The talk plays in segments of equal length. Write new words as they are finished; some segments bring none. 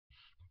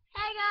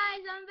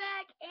guys, I'm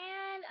back,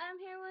 and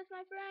I'm here with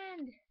my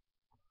friend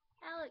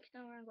Alex.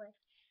 No, wrong way.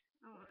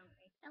 Oh,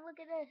 and look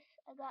at this.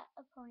 I got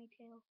a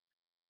ponytail.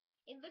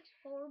 It looks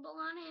horrible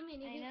on him, and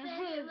he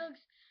says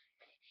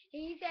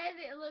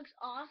it looks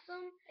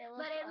awesome,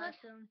 but it looks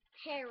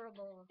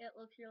terrible. It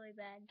looks really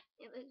bad.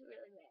 It looks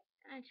really bad.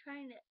 I'm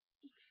trying to.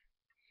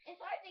 It's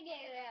hard to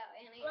get it out,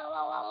 and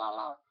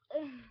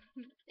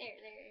there,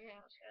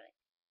 now show it.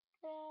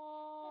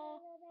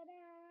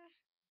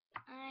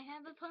 I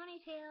have a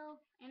ponytail,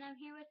 and I'm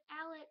here with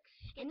Alex.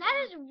 And that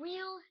is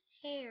real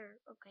hair.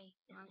 Okay,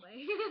 wrong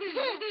way.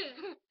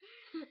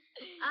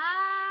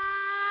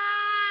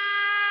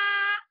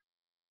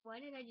 Why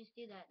did I just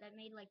do that? That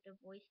made like the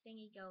voice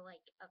thingy go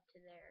like up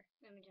to there.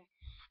 Let me try.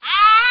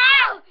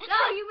 Ow! No,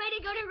 you made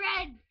it go to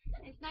red.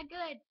 It's not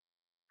good.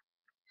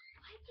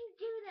 Why'd you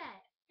do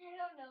that? I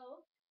don't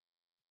know.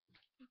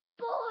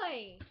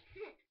 Boy.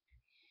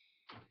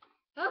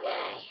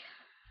 Okay.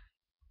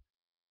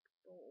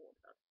 Oh,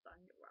 the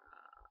thunder.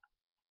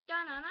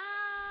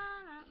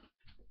 Da-na-na-na.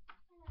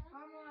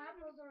 Caramel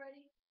apples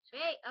already.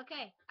 Sweet.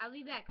 Okay, I'll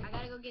be back. I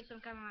gotta go get some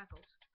caramel apples.